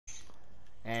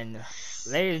And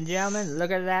ladies and gentlemen,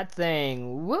 look at that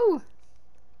thing. Woo!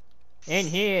 Ain't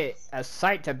he a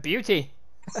sight to beauty?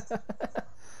 Look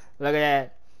at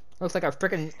that. Looks like a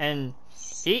freaking, and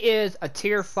he is a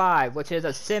tier 5, which is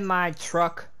a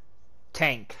semi-truck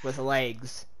tank with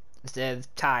legs instead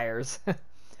of tires. But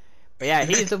yeah,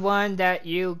 he's the one that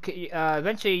you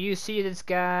eventually you see this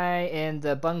guy in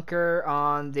the bunker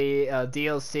on the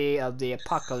DLC of the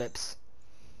Apocalypse.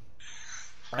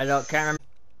 Can't remember.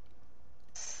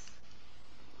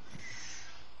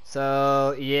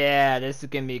 So yeah, this is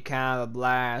gonna be kind of a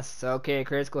blast. So okay,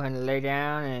 Chris, go ahead and lay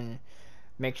down and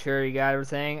make sure you got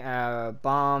everything.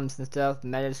 Bombs and stuff,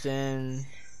 medicine.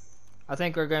 I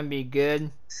think we're gonna be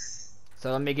good.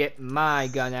 So let me get my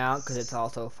gun out because it's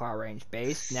also far range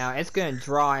based. Now it's gonna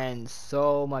draw in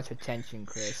so much attention,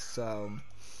 Chris. So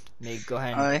let me go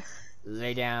ahead and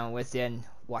lay down with you and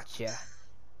watch you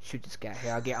shoot this guy.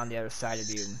 Here, I'll get on the other side of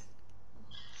you.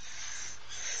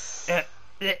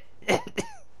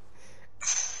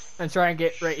 And try and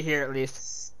get right here at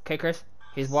least. Okay, Chris?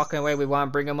 He's walking away. We want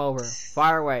to bring him over.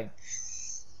 Fire away.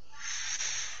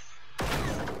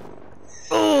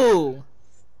 Ooh!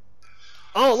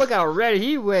 Oh, look how red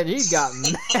he went. He got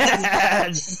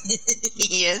mad.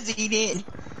 Yes, he did.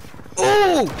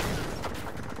 Ooh!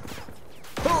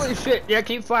 Holy shit. Yeah,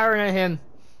 keep firing at him.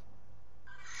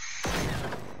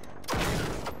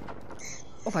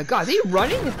 Oh my god, is he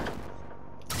running?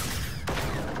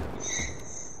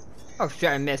 Oh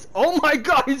shit, I missed. Oh my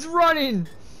god, he's running!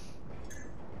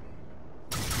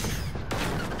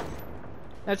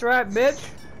 That's right, bitch.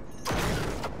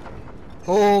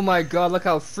 Oh my god, look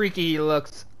how freaky he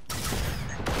looks.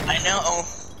 I know.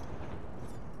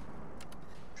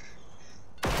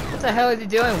 What the hell is he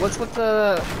doing? What's with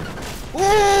the...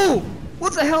 Ooh!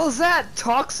 What the hell is that?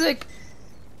 Toxic?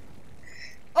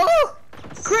 Oh!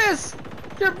 Chris!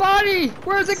 Your body!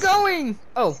 Where is it going?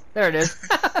 Oh, there it is.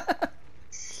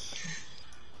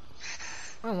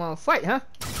 I don't want to fight, huh?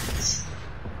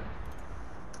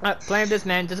 Alright, blame this,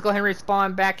 man. Just go ahead and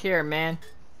respawn back here, man.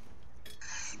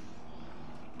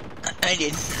 I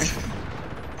did.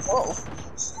 Whoa.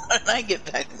 How did I get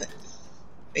back there?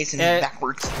 Facing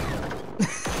backwards.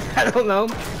 I don't know.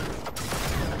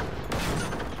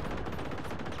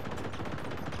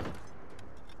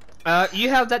 You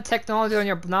have that technology on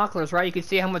your binoculars, right? You can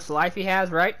see how much life he has,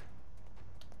 right?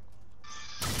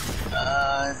 No,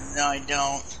 I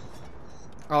don't.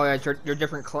 Oh yeah, you're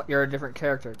different. You're a different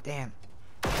character. Damn.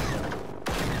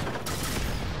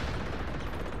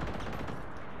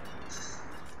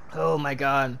 Oh my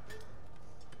god.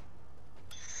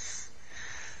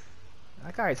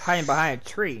 That guy is hiding behind a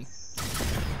tree.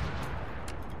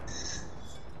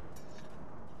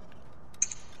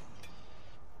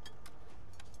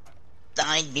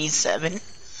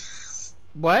 $97.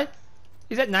 What?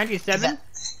 He's at 97?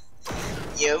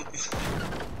 Yep.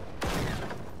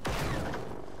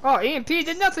 Oh, EMP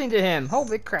did nothing to him.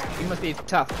 Holy crap, he must be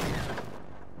tough.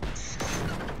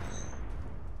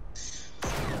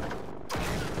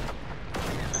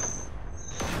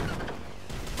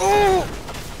 Oh!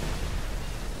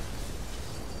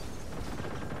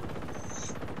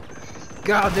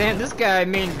 God damn, this guy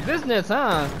means business,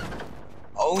 huh?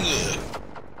 Oh yeah.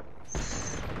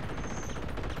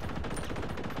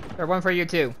 There's one for you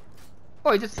too.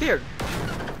 Oh, he disappeared.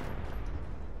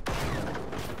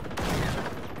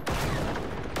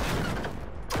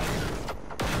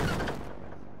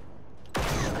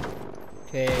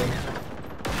 Okay.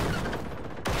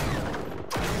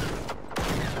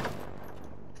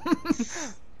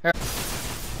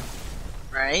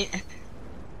 Right?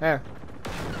 There.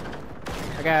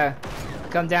 I gotta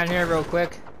come down here real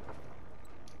quick.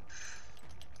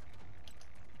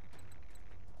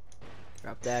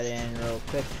 Drop that in real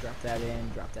quick. Drop that in.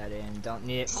 Drop that in. Don't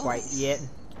need it quite yet.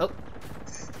 Oh.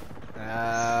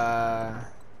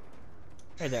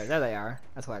 Right there. There they are.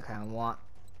 That's what I kind of want.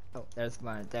 Oh, there's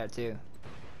one there too.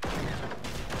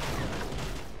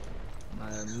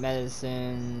 My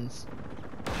medicines.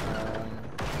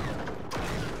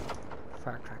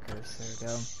 Firecrackers. There we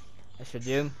go. That should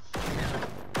do.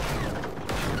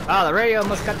 Oh, the radio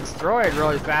must got destroyed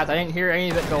really fast. I didn't hear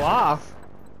any of it go off.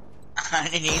 I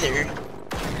didn't either.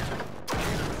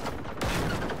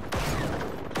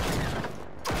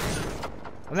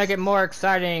 We'll make it more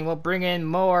exciting. We'll bring in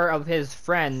more of his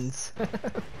friends.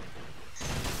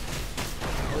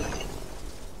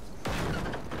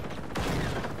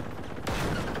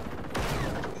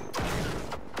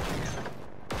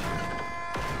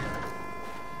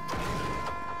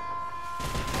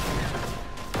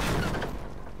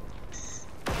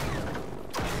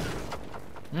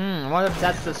 wonder if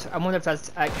that's just, I wonder if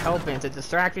that's like helping. Is it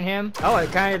distracting him? Oh,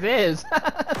 it kind of is.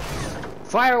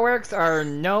 Fireworks are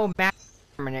no match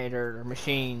Terminator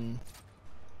machine.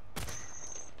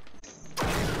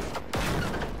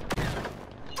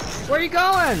 Where are you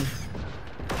going?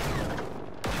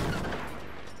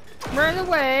 Run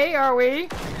away, are we?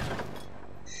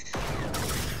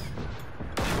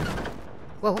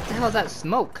 Whoa, what the hell is that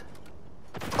smoke?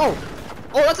 Oh!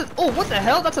 Oh, that's a- oh, what the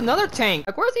hell? That's another tank!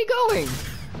 Like, where's he going?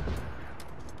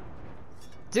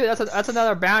 Dude, that's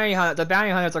another bounty hunter. The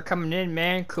bounty hunters are coming in,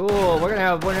 man. Cool. We're gonna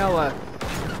have a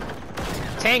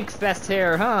tank fest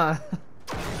here, huh?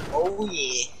 Oh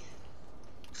yeah.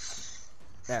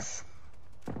 There.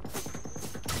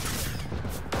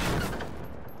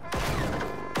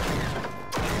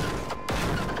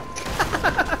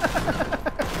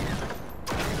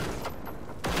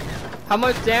 How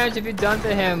much damage have you done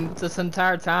to him this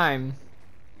entire time?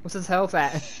 What's his health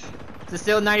at? Is it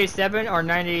still 97 or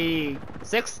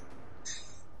 96?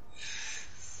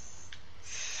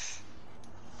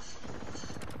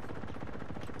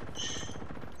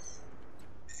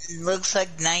 Looks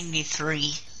like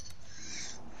 93.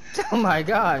 Oh my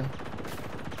god.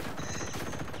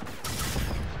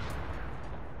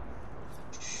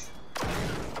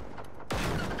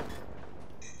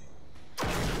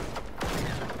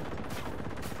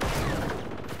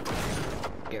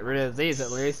 Get rid of these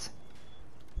at least.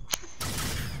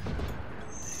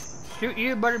 Shoot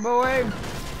you, buddy boy!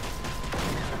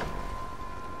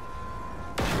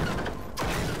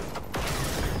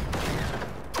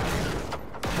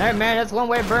 Hey man, that's one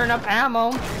way to burn up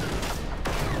ammo.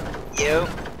 Yep.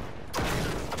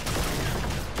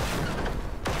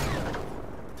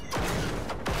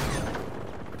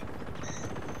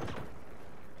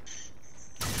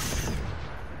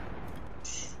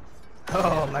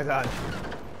 Oh my god.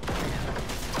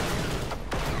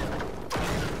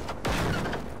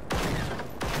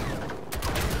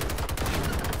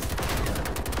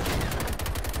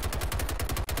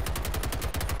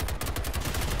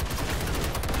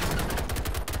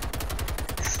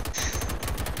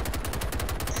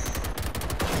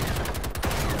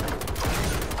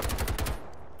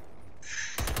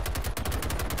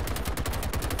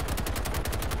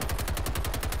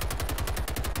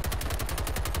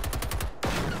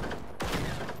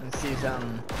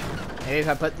 Maybe if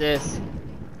I put this.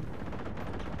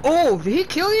 Oh, did he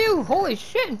kill you? Holy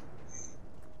shit!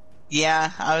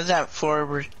 Yeah, I was at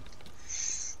forward.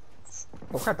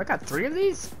 Oh crap! I got 3 of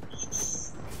these.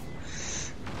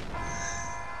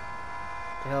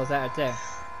 The hell is that right there?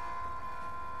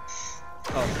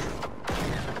 Oh.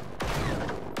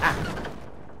 Ah.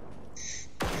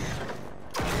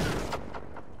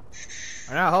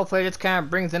 I don't know. Hopefully, this kind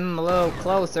of brings him a little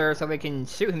closer so we can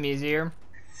shoot him easier.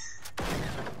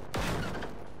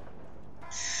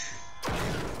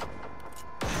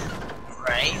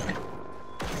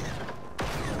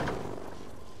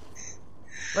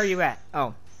 Where are you at?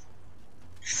 Oh.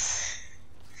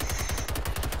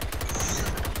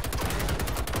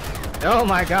 Oh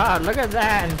my god, look at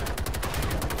that!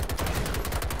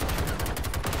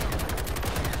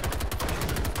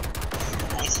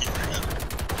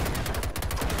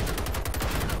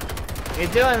 He's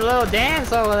doing a little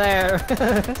dance over there!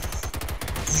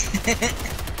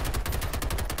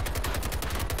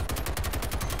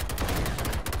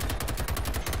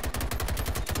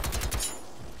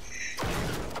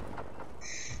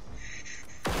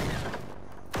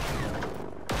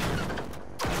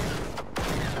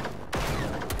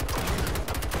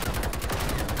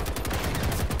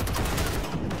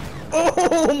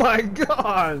 Oh my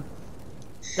god!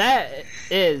 That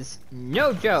is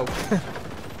no joke.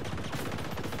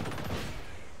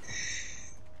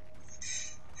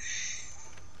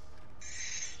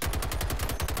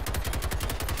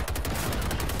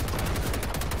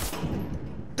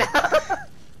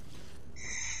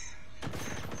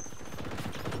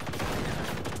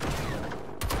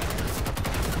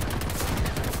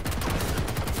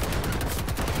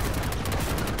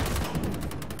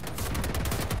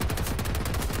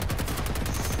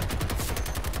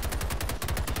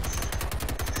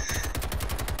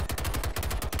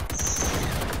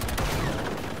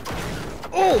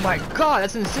 Oh my god,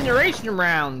 that's incineration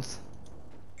rounds!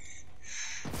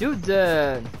 Dude,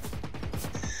 that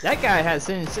guy has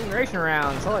incineration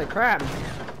rounds, holy crap.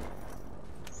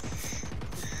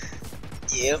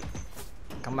 Yep.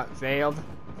 Come up, failed.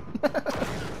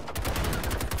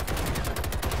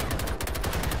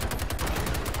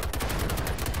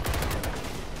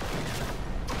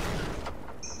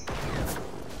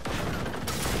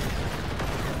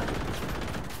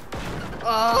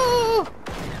 Oh!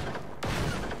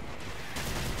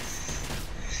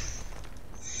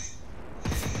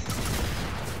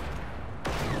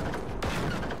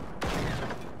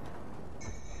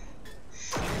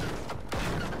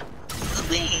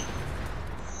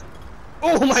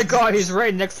 Oh my god, he's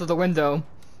right next to the window.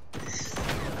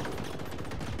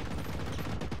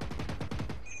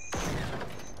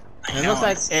 It looks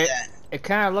like it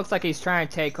kind of looks like he's trying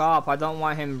to take off. I don't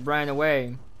want him running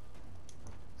away.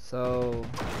 So,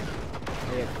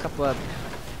 maybe a couple of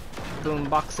boom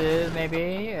boxes,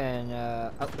 maybe, and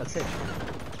oh, that's it.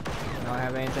 I don't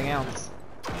have anything else.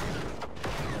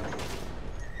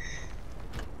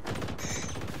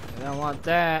 I don't want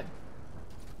that.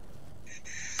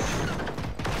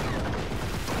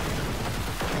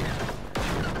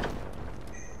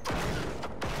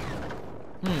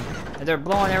 If they're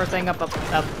blowing everything up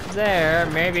there,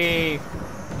 maybe.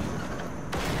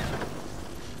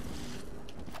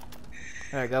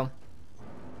 There we go.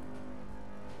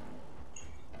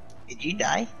 Did you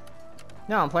die?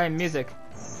 No, I'm playing music.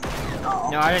 Oh.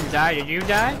 No, I didn't die. Did you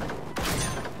die?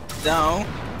 No.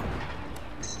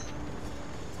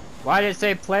 Why did it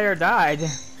say player died?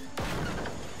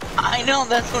 I know,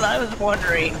 that's what I was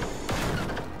wondering.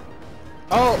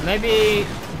 Oh, maybe.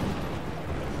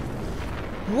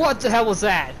 What the hell was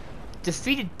that?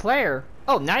 Defeated player.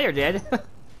 Oh, now you're dead.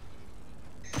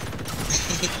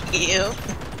 You?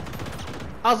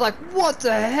 I was like, what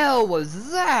the hell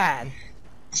was that?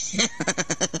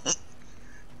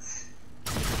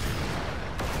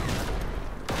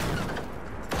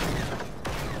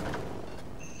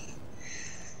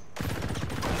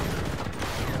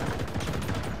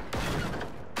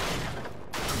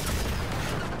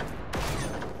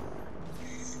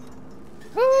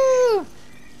 Woo!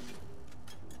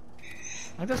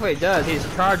 I think that's what he does. He's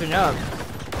charging up.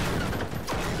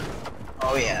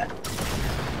 Oh yeah.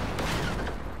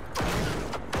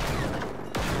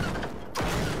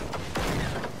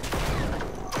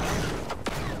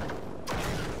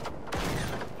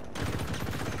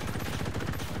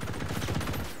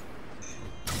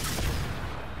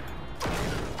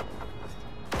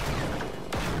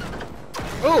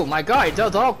 Oh my god, he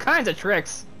does all kinds of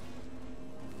tricks.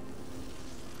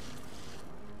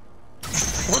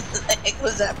 What the heck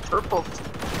was that purple?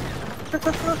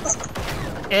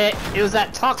 It was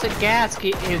that toxic gas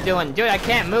he was doing. Dude, I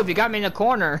can't move. You got me in the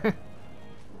corner.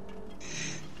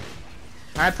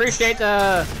 I appreciate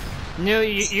the new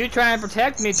you try and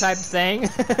protect me type thing.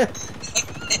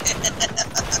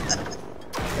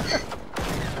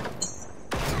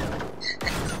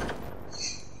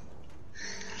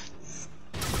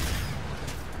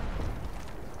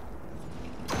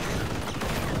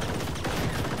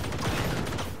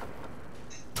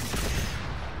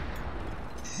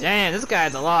 Damn, this guy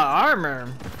has a lot of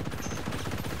armor.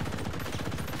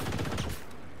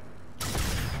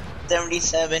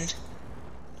 77.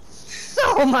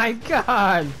 Oh my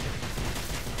god!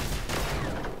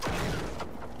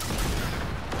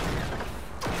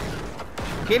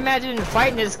 Can you imagine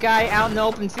fighting this guy out in the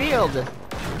open field?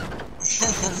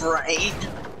 Right?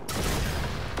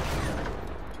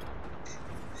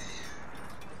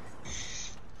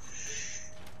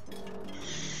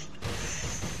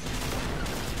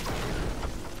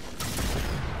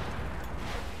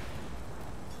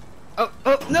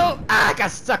 Oh, no! Ah, I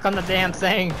got stuck on the damn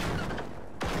thing.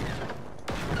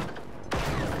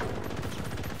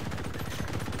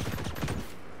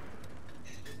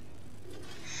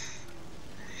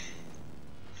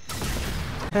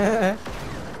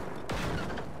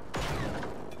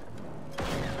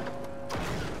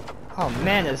 Oh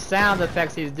man, the sound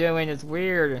effects he's doing is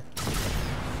weird.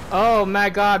 Oh my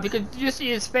god, because you see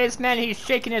his face, man, he's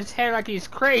shaking his head like he's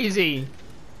crazy.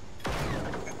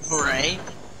 Right?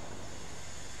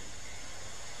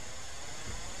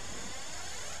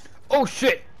 Oh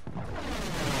shit!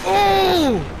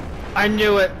 Oh! I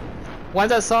knew it.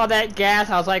 Once I saw that gas,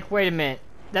 I was like, wait a minute.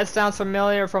 That sounds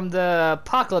familiar from the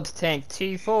Apocalypse tank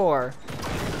T4.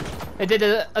 It did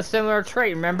a similar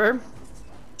trait, remember?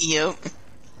 Yep.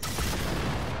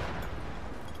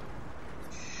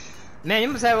 Man, you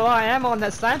must have a lot of ammo on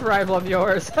that sniper rifle of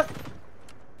yours.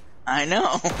 I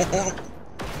know.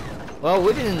 Well,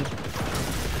 we've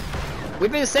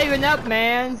been saving up,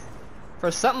 man,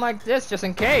 for something like this, just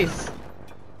in case.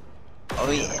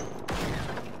 Oh yeah.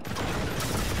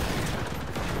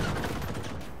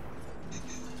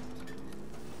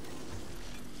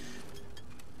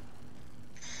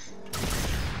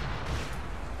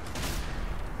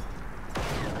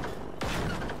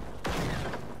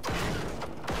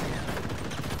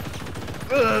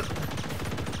 Ugh.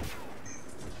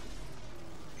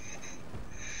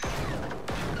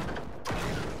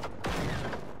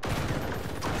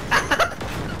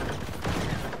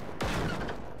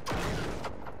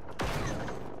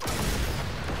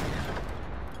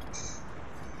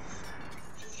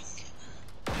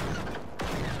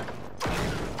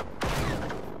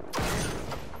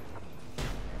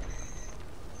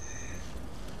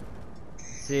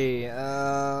 see.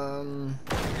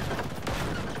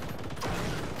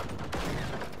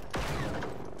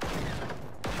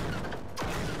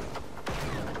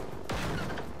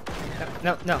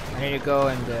 No. I need to go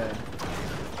and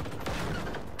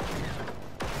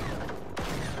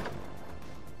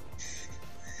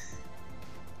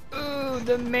ooh,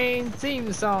 the main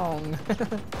theme song.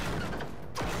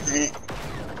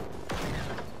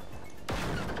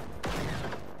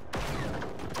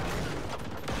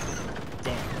 Damn,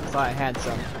 I thought I had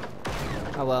some.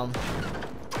 Oh well.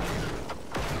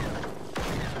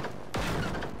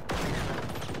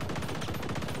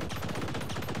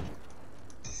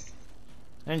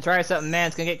 I'm gonna try something, man.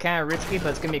 It's gonna get kind of risky, but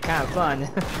it's gonna be kind of fun.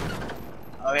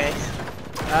 Okay.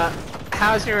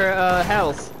 How's your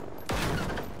health?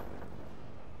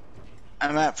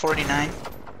 I'm at 49.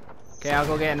 Okay, I'll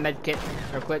go get a med kit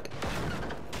real quick.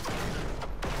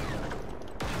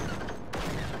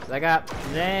 So I got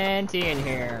plenty in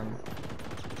here.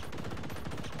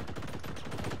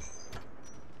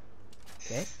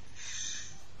 Okay.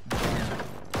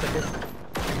 Put this.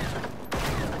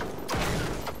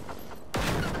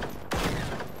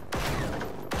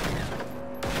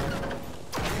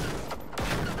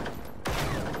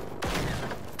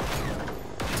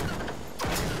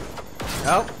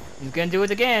 Oh, he's gonna do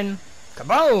it again.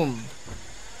 Kaboom!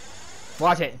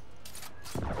 Watch it.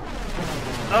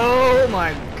 Oh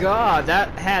my god, that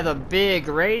had a big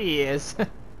radius.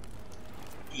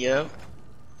 Yep.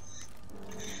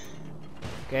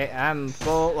 Okay, I'm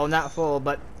full. Well, not full,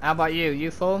 but how about you?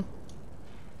 You full?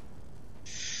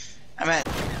 I'm at.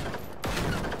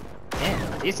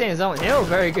 Damn, these things don't heal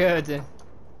very good. Nope.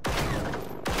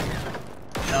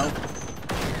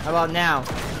 How about now?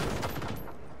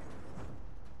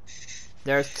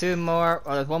 There's two more,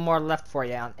 or there's one more left for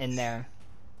you out in there.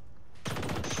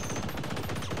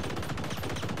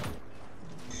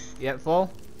 You at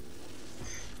full?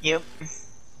 Yep.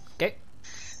 Okay.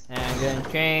 And I'm gonna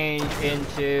change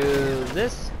into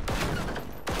this.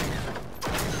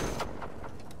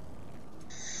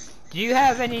 Do you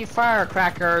have any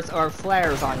firecrackers or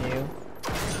flares on you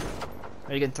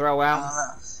that you can throw out?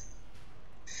 I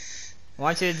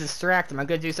want you to distract them. I'm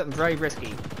gonna do something very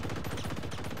risky.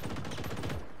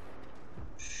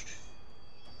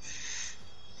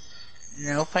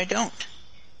 Nope, I don't.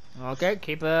 Okay,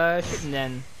 keep shooting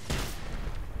then.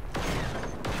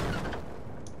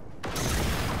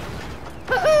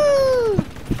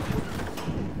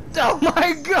 Oh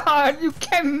my god, you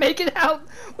can't make it out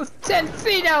with 10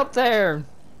 feet out there!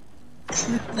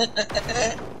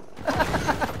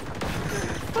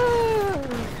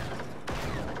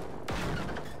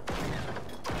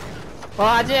 Well,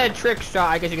 I did a trick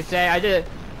shot, I guess you could say.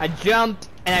 I jumped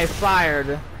and I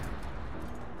fired.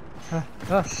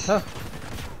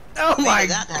 Oh my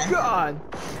god!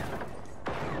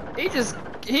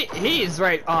 He's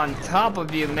right on top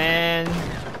of you, man.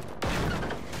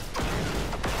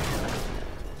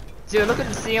 Dude, look at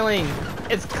the ceiling.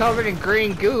 It's covered in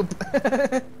green goop.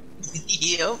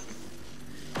 Yep.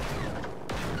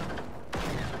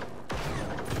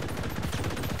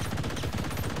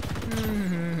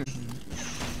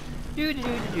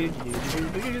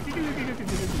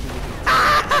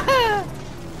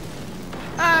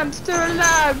 I'm still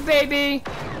alive, baby.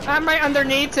 I'm right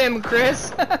underneath him,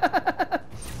 Chris.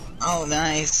 Oh,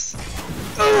 nice.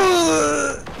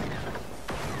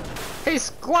 He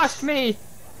squashed me.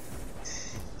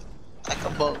 Like a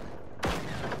bug.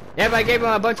 Yep, I gave him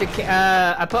a bunch of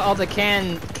I put all the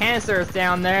cancers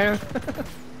down there.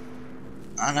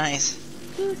 Oh, nice.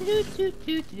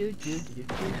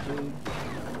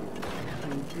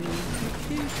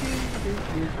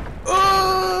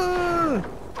 Ooh!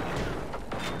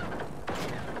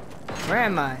 Where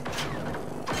am I?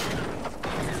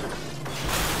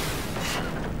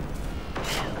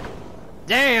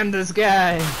 Damn this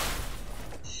guy!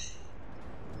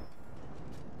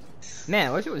 Man,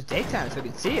 I wish it was daytime so we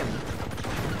could see him.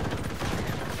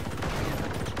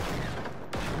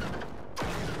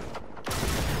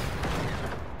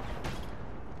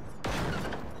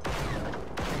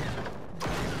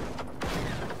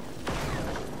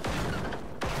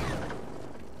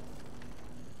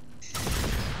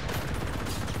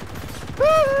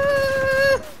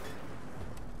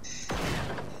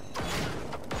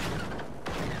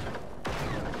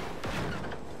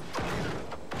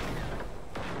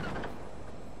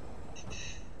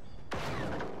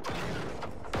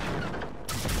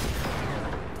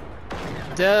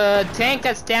 The tank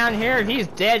that's down here, he's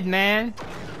dead, man.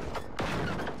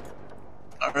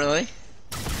 Oh, really?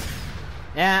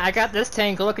 Yeah, I got this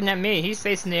tank looking at me. He's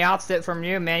facing the opposite from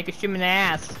you, man. You can shoot him in the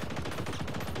ass.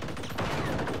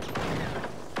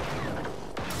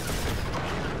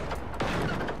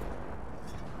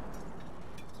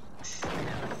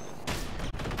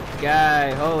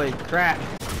 guy. Holy crap.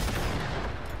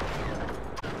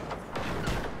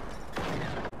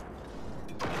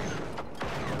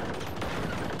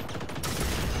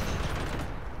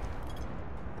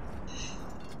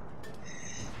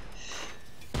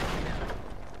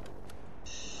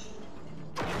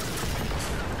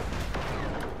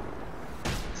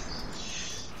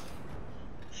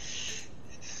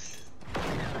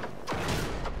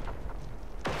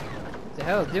 What the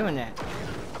hell is doing that?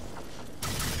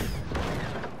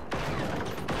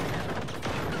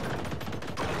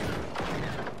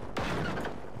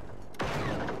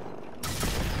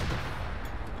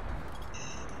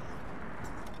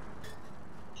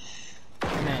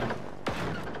 Man.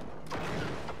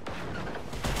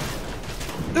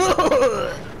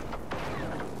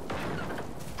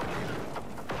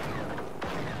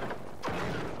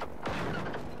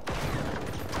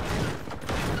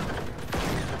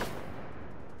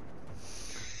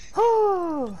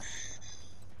 Oh.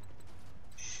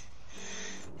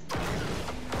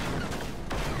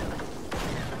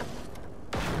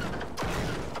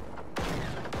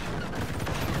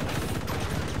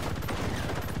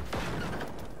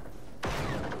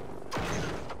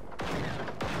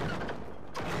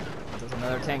 There's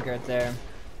another tank right there.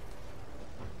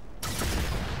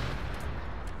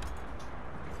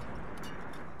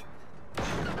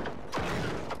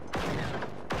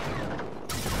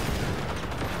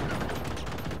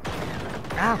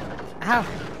 Ow! Ow!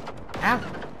 Ow!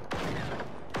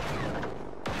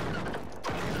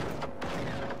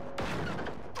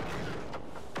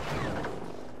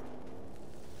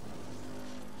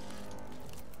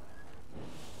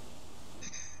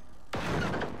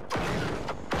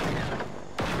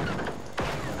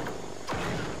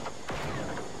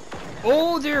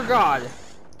 Oh dear God!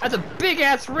 That's a big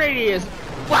ass radius!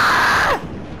 Wah!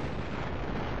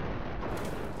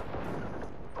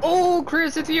 Oh,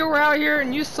 Chris, if you were out here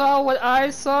and you saw what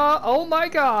I saw, oh my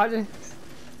God!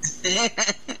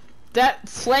 That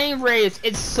flame radius,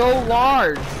 it's so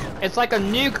large! It's like a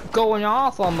nuke going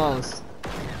off almost.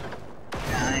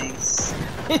 Nice.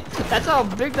 That's how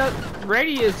big that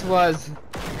radius was.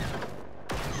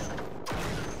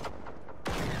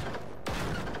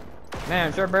 Man,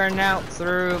 I'm sure burning out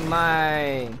through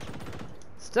my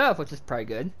stuff, which is probably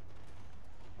good.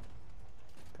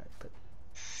 Put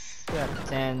that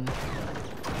 10.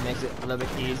 Makes it a little bit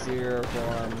easier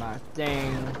for my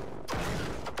thing.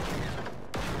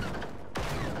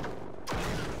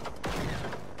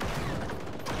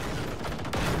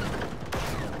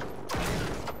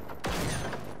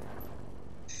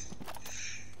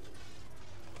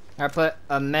 I put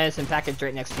a medicine package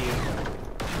right next to you.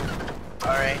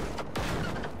 Alright.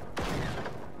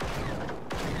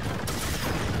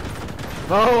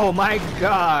 Oh my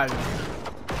God!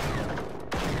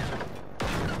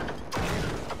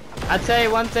 I'll tell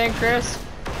you one thing, Chris.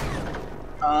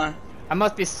 I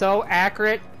must be so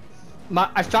accurate.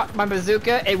 I shot my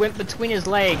bazooka, it went between his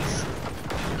legs.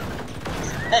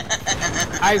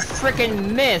 I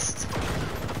freaking missed.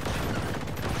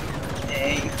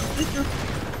 Hey.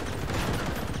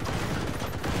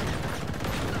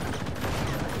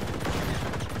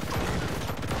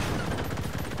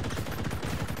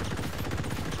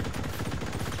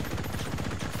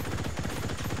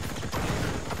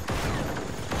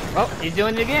 Oh, he's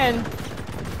doing it again.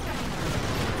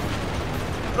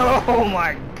 Oh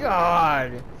my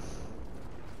God.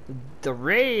 The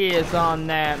radius on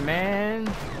that,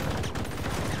 man.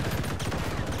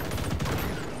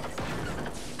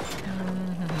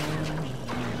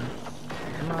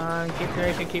 Come on, keep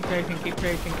racing, keep racing, keep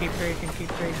racing, keep racing,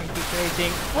 keep racing, keep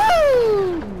racing.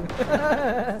 Woo!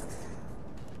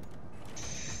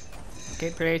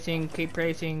 Keep racing, keep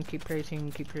racing, keep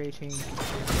racing, keep racing.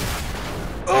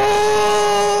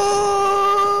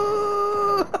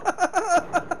 Oh!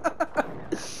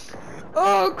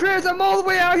 Oh, Chris, I'm all the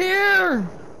way out here!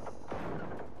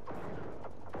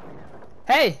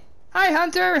 Hey! Hi,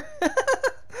 Hunter!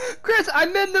 Chris,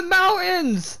 I'm in the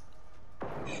mountains!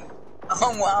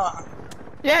 Oh, wow.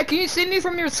 Yeah, can you see me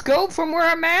from your scope from where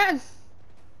I'm at?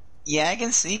 Yeah, I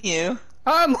can see you.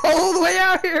 I'm all the way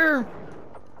out here!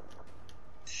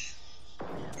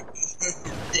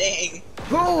 Dang.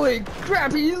 Holy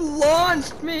crap, he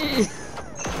launched me!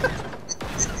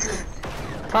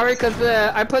 Probably because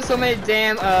I put so many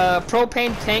damn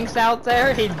propane tanks out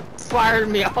there, he fired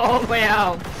me all the way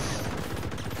out.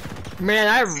 Man,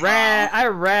 I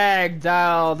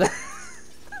ragdolled.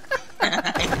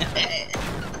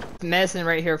 Medicine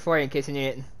right here for you in case you need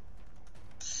it.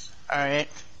 Alright.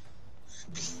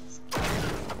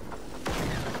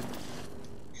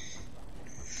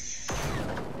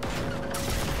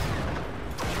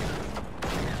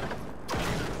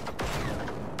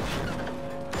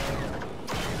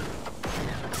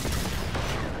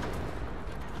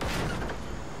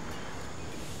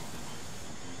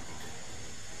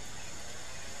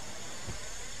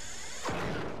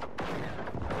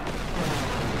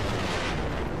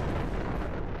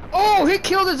 he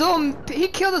killed his own. He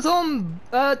killed his own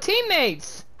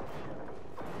teammates.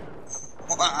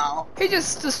 Wow. He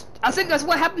just. I think that's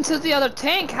what happened to the other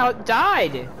tank. How it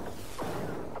died.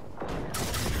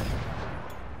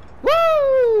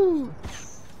 Woo!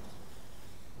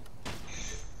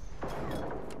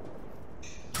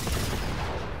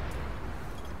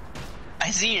 I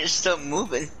see you're still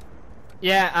moving.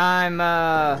 Yeah, I'm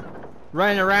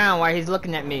running around while he's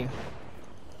looking at me.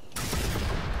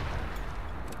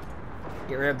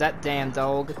 Get rid of that damn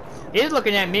dog. He's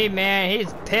looking at me, man.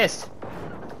 He's pissed.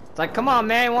 It's like, come on,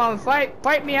 man. You want to fight?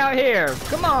 Fight me out here.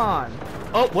 Come on.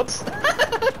 Oh, whoops.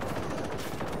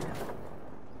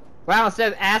 Wow,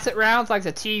 instead of acid rounds like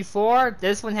the T4,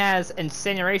 this one has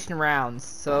incineration rounds.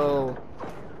 So,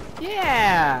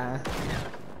 yeah.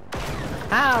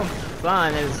 How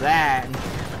fun is that?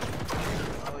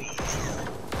 Oh yeah.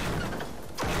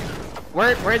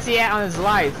 Where's he at on his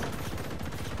life?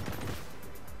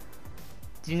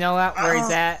 Do you know where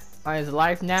he's at on his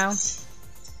life now?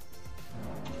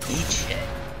 Eat shit.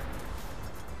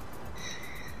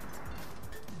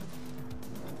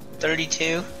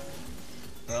 32.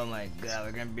 Oh my god,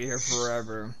 we're gonna be here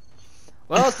forever.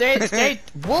 Well, stay.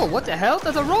 Whoa, what the hell?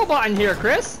 There's a robot in here,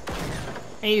 Chris.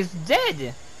 And he's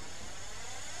dead.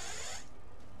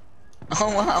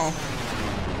 Oh wow.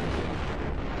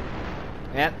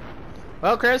 Yep.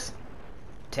 Well, Chris,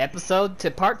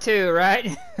 to part 2,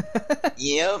 right?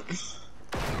 Yep.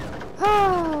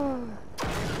 What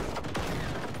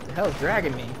the hell's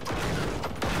dragging me?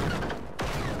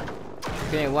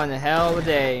 It's been one hell of a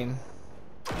day.